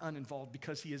not uninvolved,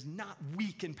 because he is not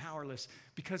weak and powerless,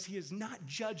 because he is not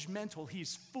judgmental,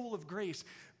 he's full of grace,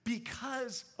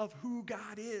 because of who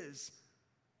God is.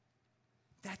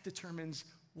 That determines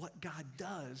what God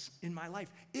does in my life.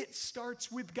 It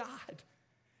starts with God.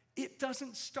 It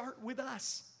doesn't start with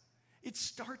us. It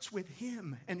starts with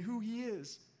him and who he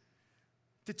is.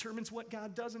 determines what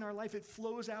God does in our life. It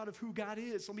flows out of who God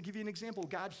is. Let me give you an example.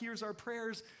 God hears our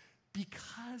prayers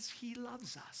because he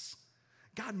loves us.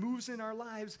 God moves in our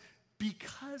lives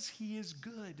because he is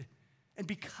good and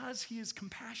because he is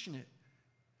compassionate.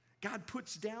 God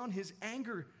puts down his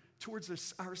anger towards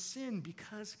us, our sin,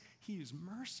 because he is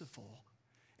merciful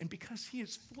and because he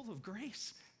is full of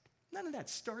grace. None of that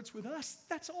starts with us.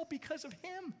 That's all because of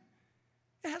him.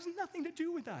 It has nothing to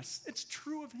do with us. It's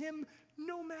true of him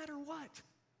no matter what.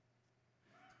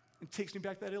 It takes me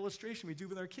back to that illustration we do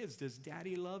with our kids. Does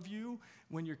daddy love you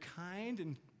when you're kind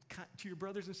and to your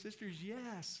brothers and sisters?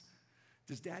 Yes.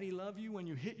 Does daddy love you when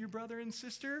you hit your brother and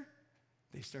sister?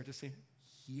 They start to say,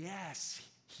 yes,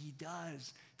 he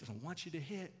does. Doesn't want you to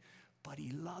hit, but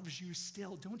he loves you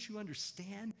still. Don't you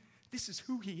understand? This is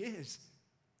who he is.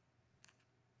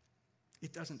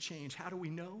 It doesn't change. How do we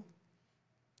know?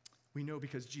 We know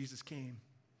because Jesus came.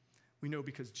 We know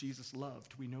because Jesus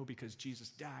loved. We know because Jesus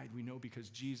died. We know because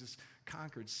Jesus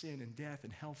conquered sin and death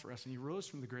and hell for us, and he rose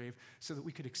from the grave so that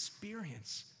we could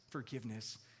experience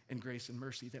forgiveness and grace and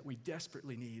mercy that we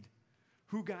desperately need.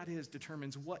 Who God is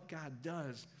determines what God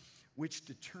does, which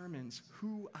determines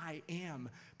who I am.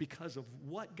 Because of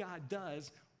what God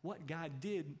does, what God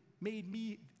did made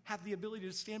me have the ability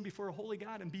to stand before a holy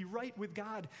God and be right with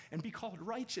God and be called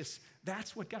righteous.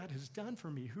 That's what God has done for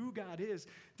me. Who God is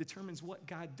determines what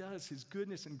God does, his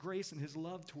goodness and grace and his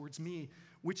love towards me,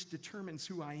 which determines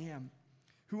who I am.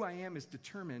 Who I am is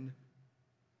determined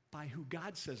by who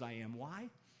God says I am. Why?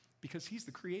 Because he's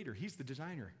the creator. He's the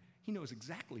designer. He knows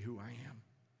exactly who I am.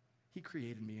 He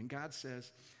created me. And God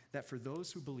says that for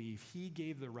those who believe, he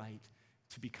gave the right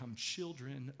to become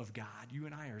children of God. You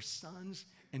and I are sons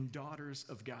and daughters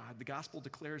of God. The gospel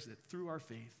declares that through our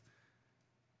faith,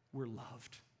 we're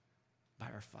loved by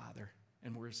our Father,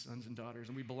 and we're his sons and daughters,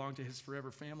 and we belong to his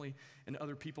forever family, and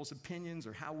other people's opinions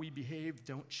or how we behave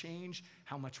don't change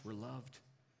how much we're loved.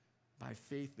 By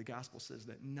faith, the gospel says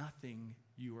that nothing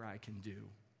you or I can do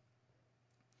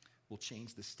will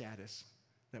change the status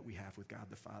that we have with God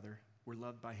the Father. We're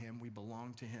loved by him. We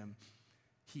belong to him.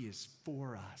 He is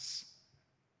for us.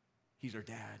 He's our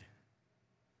dad.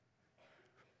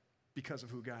 Because of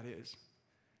who God is,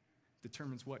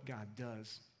 determines what God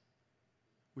does,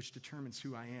 which determines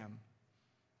who I am,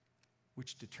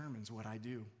 which determines what I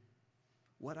do.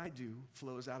 What I do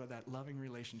flows out of that loving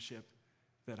relationship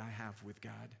that I have with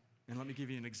God. And let me give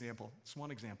you an example. It's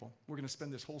one example. We're going to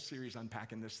spend this whole series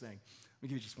unpacking this thing. Let me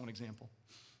give you just one example.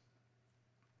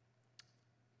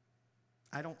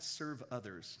 I don't serve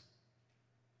others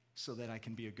so that I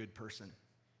can be a good person.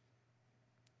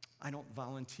 I don't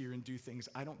volunteer and do things.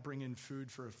 I don't bring in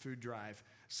food for a food drive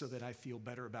so that I feel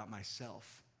better about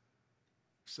myself,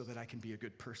 so that I can be a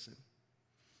good person,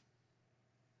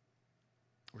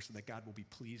 or so that God will be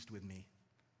pleased with me.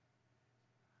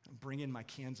 I bring in my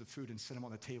cans of food and set them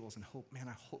on the tables and hope, man,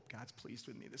 I hope God's pleased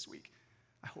with me this week.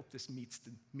 I hope this meets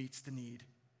the need.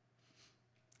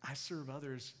 I serve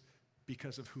others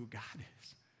because of who God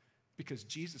is, because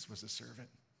Jesus was a servant.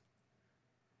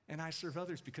 And I serve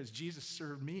others because Jesus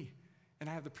served me. And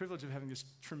I have the privilege of having this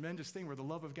tremendous thing where the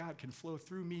love of God can flow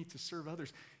through me to serve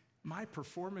others. My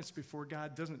performance before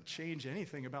God doesn't change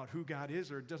anything about who God is,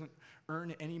 or it doesn't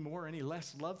earn any more, any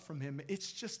less love from him.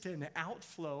 It's just an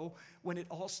outflow when it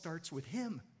all starts with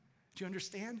him. Do you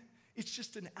understand? It's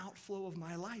just an outflow of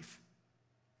my life.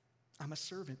 I'm a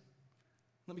servant.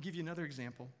 Let me give you another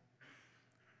example.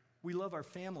 We love our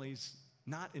families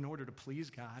not in order to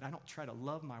please God. I don't try to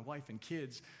love my wife and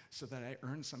kids so that I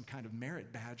earn some kind of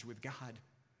merit badge with God.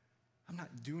 I'm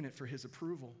not doing it for his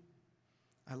approval.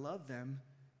 I love them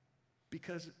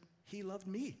because he loved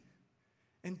me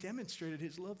and demonstrated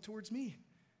his love towards me.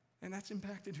 And that's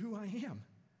impacted who I am.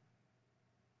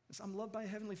 So I'm loved by a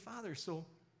Heavenly Father, so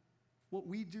what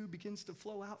we do begins to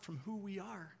flow out from who we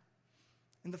are.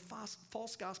 And the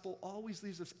false gospel always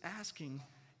leaves us asking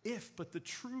if, but the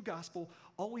true gospel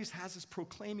always has us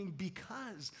proclaiming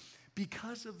because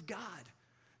of God.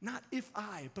 Not if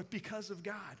I, but because of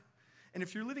God. And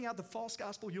if you're living out the false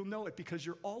gospel, you'll know it because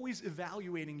you're always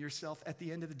evaluating yourself at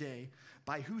the end of the day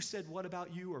by who said what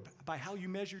about you or by how you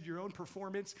measured your own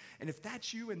performance. And if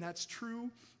that's you and that's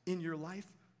true in your life,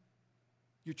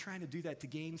 you're trying to do that to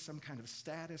gain some kind of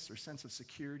status or sense of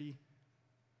security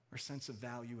or sense of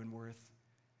value and worth.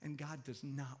 And God does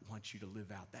not want you to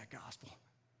live out that gospel.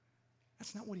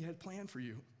 That's not what he had planned for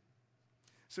you.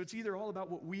 So it's either all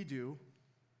about what we do,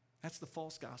 that's the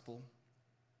false gospel,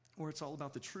 or it's all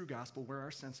about the true gospel where our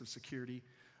sense of security,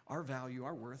 our value,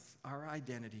 our worth, our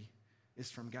identity is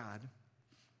from God.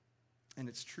 And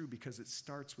it's true because it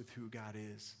starts with who God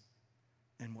is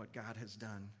and what God has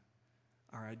done.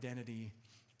 Our identity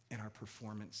and our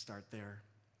performance start there.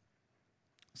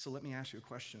 So let me ask you a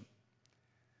question.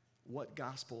 What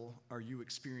gospel are you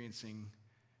experiencing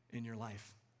in your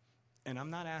life? And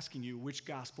I'm not asking you which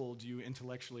gospel do you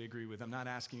intellectually agree with. I'm not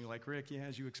asking you like, Rick, yeah,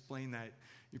 as you explain that,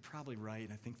 you're probably right.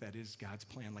 I think that is God's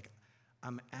plan. Like,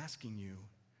 I'm asking you,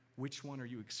 which one are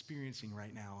you experiencing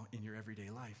right now in your everyday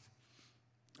life?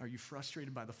 Are you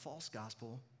frustrated by the false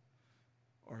gospel,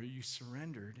 or are you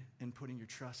surrendered and putting your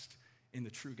trust in the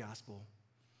true gospel?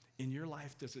 In your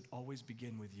life, does it always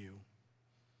begin with you,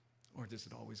 or does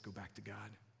it always go back to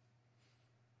God?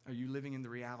 Are you living in the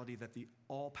reality that the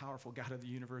all-powerful God of the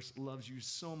universe loves you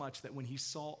so much that when he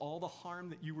saw all the harm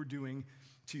that you were doing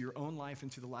to your own life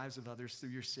and to the lives of others through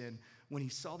your sin, when he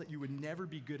saw that you would never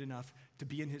be good enough to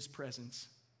be in his presence,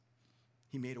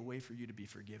 he made a way for you to be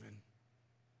forgiven.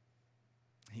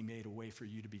 He made a way for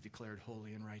you to be declared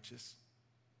holy and righteous.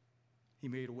 He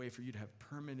made a way for you to have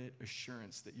permanent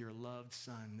assurance that you're a loved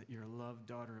son, that you're a loved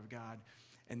daughter of God,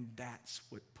 and that's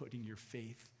what putting your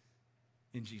faith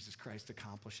in Jesus Christ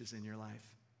accomplishes in your life.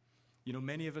 You know,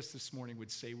 many of us this morning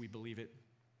would say we believe it.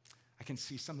 I can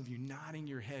see some of you nodding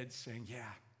your heads saying,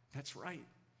 yeah, that's right.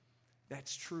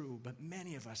 That's true. But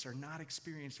many of us are not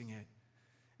experiencing it.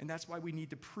 And that's why we need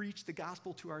to preach the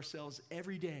gospel to ourselves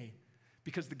every day,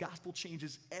 because the gospel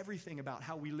changes everything about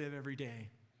how we live every day.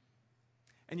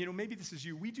 And you know, maybe this is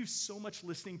you. We do so much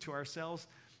listening to ourselves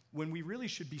when we really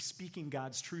should be speaking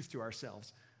God's truth to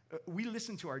ourselves. We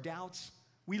listen to our doubts.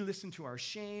 We listen to our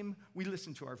shame, we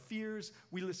listen to our fears,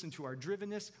 we listen to our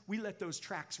drivenness. We let those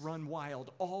tracks run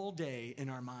wild all day in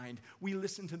our mind. We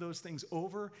listen to those things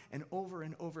over and over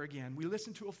and over again. We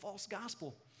listen to a false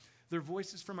gospel. They're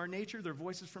voices from our nature, they're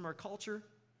voices from our culture,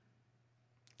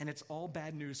 and it's all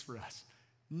bad news for us.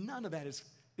 None of that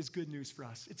is good news for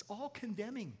us. It's all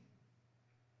condemning.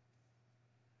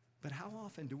 But how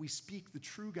often do we speak the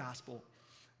true gospel,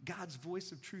 God's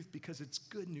voice of truth, because it's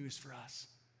good news for us?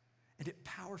 And it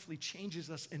powerfully changes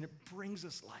us and it brings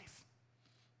us life.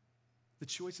 The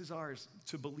choice is ours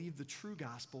to believe the true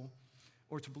gospel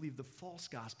or to believe the false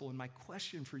gospel. And my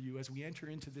question for you as we enter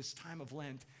into this time of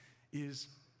Lent is,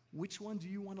 which one do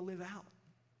you want to live out?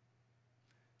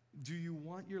 Do you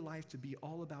want your life to be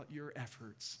all about your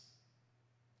efforts,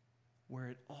 where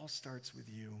it all starts with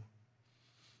you?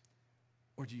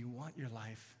 Or do you want your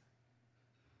life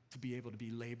to be able to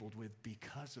be labeled with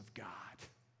because of God?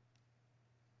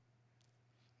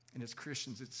 And as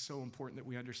Christians, it's so important that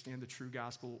we understand the true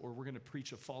gospel, or we're going to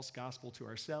preach a false gospel to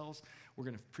ourselves. We're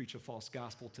going to preach a false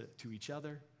gospel to each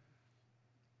other.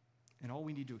 And all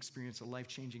we need to experience a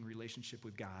life-changing relationship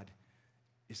with God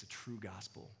is a true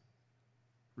gospel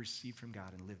received from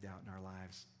God and lived out in our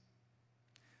lives.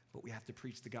 But we have to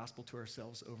preach the gospel to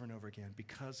ourselves over and over again.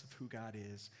 Because of who God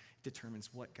is, it determines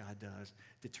what God does,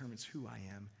 determines who I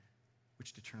am,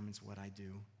 which determines what I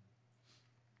do.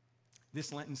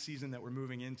 This Lenten season that we're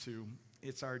moving into,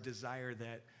 it's our desire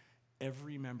that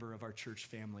every member of our church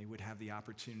family would have the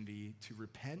opportunity to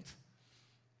repent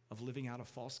of living out a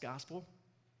false gospel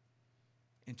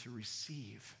and to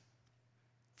receive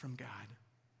from God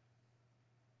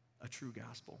a true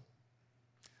gospel.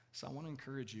 So I want to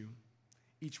encourage you.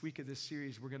 Each week of this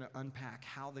series, we're going to unpack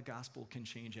how the gospel can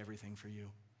change everything for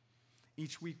you.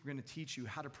 Each week, we're going to teach you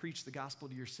how to preach the gospel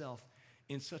to yourself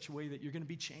in such a way that you're going to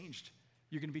be changed.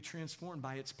 You're going to be transformed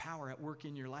by its power at work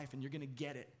in your life, and you're going to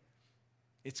get it.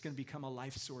 It's going to become a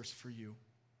life source for you.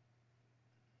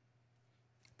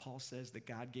 Paul says that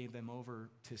God gave them over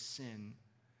to sin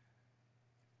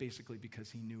basically because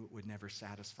he knew it would never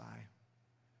satisfy.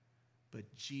 But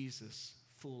Jesus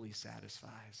fully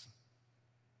satisfies,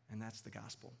 and that's the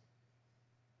gospel.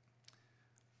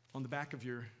 On the back of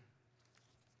your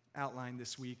outline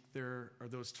this week, there are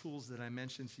those tools that I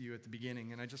mentioned to you at the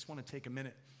beginning, and I just want to take a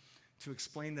minute to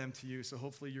explain them to you, so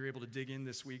hopefully you're able to dig in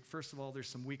this week. First of all, there's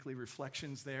some weekly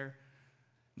reflections there.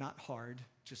 Not hard,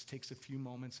 just takes a few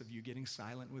moments of you getting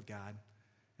silent with God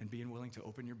and being willing to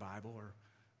open your Bible or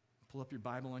pull up your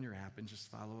Bible on your app and just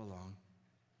follow along.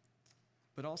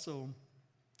 But also,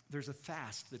 there's a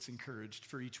fast that's encouraged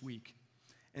for each week.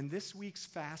 And this week's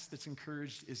fast that's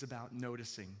encouraged is about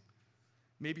noticing.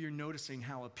 Maybe you're noticing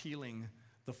how appealing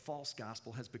the false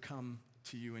gospel has become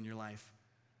to you in your life.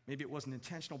 Maybe it wasn't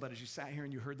intentional, but as you sat here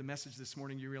and you heard the message this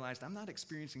morning, you realized, I'm not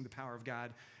experiencing the power of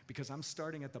God because I'm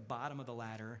starting at the bottom of the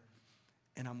ladder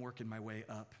and I'm working my way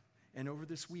up. And over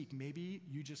this week, maybe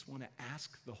you just want to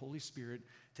ask the Holy Spirit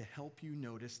to help you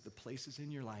notice the places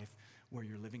in your life where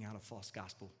you're living out a false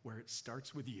gospel, where it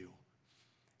starts with you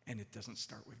and it doesn't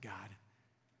start with God.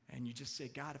 And you just say,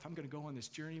 God, if I'm going to go on this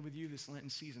journey with you this Lenten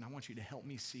season, I want you to help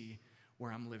me see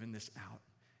where I'm living this out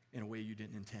in a way you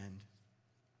didn't intend.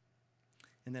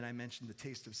 And then I mentioned the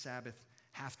Taste of Sabbath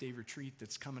half-day retreat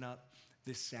that's coming up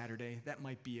this Saturday. That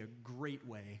might be a great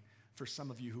way for some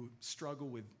of you who struggle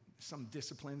with some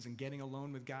disciplines and getting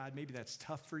alone with God. Maybe that's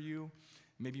tough for you.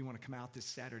 Maybe you want to come out this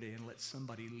Saturday and let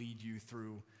somebody lead you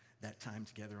through that time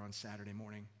together on Saturday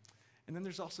morning. And then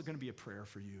there's also going to be a prayer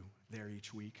for you there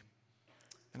each week.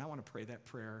 And I want to pray that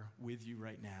prayer with you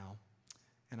right now.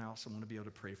 And I also want to be able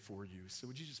to pray for you. So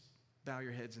would you just bow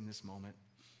your heads in this moment?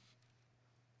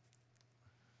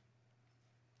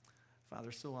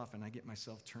 Father, so often I get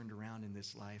myself turned around in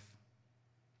this life,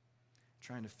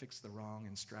 trying to fix the wrong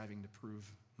and striving to prove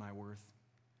my worth.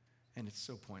 And it's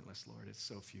so pointless, Lord. It's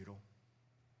so futile.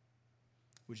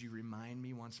 Would you remind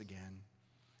me once again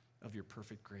of your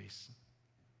perfect grace,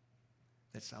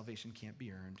 that salvation can't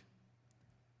be earned,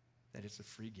 that it's a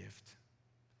free gift,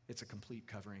 it's a complete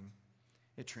covering,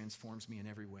 it transforms me in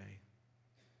every way.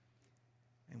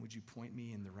 And would you point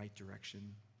me in the right direction,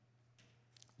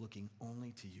 looking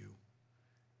only to you,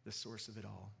 the source of it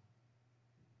all.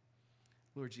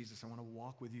 Lord Jesus, I want to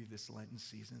walk with you this Lenten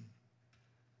season.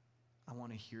 I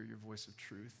want to hear your voice of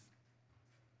truth.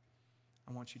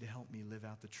 I want you to help me live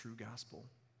out the true gospel,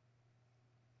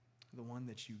 the one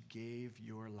that you gave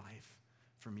your life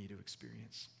for me to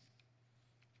experience.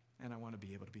 And I want to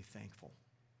be able to be thankful.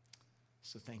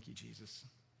 So thank you, Jesus.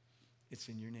 It's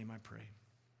in your name I pray.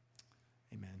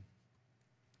 Amen.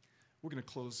 We're going to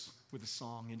close with a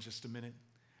song in just a minute.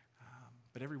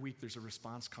 But every week there's a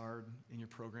response card in your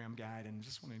program guide, and I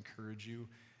just want to encourage you,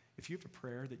 if you have a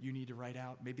prayer that you need to write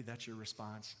out, maybe that's your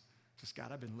response. Just,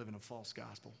 God, I've been living a false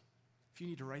gospel. If you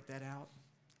need to write that out,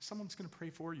 someone's going to pray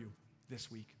for you this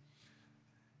week.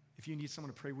 If you need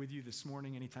someone to pray with you this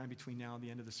morning, anytime between now and the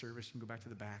end of the service, you can go back to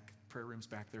the back. Prayer room's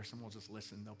back there. Someone will just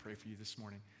listen. They'll pray for you this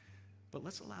morning. But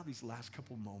let's allow these last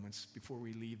couple moments before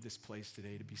we leave this place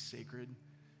today to be sacred,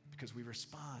 because we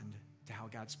respond to how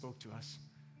God spoke to us.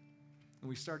 When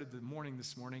we started the morning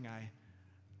this morning, I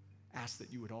asked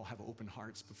that you would all have open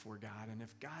hearts before God. And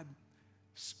if God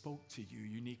spoke to you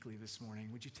uniquely this morning,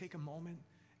 would you take a moment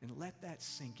and let that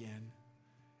sink in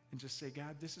and just say,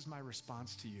 God, this is my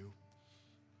response to you.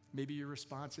 Maybe your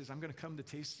response is, I'm going to come to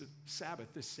Taste of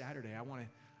Sabbath this Saturday. I want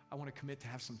to commit to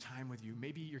have some time with you.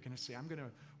 Maybe you're going to say, I'm going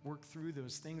to work through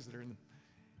those things that are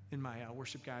in my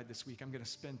worship guide this week. I'm going to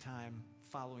spend time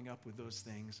following up with those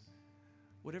things.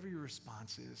 Whatever your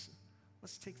response is,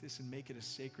 let's take this and make it a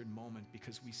sacred moment,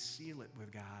 because we seal it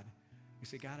with God. We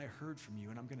say, God, I heard from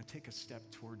you, and I'm going to take a step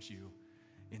towards you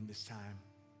in this time.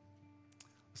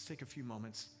 Let's take a few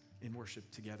moments in worship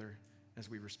together as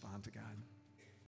we respond to God.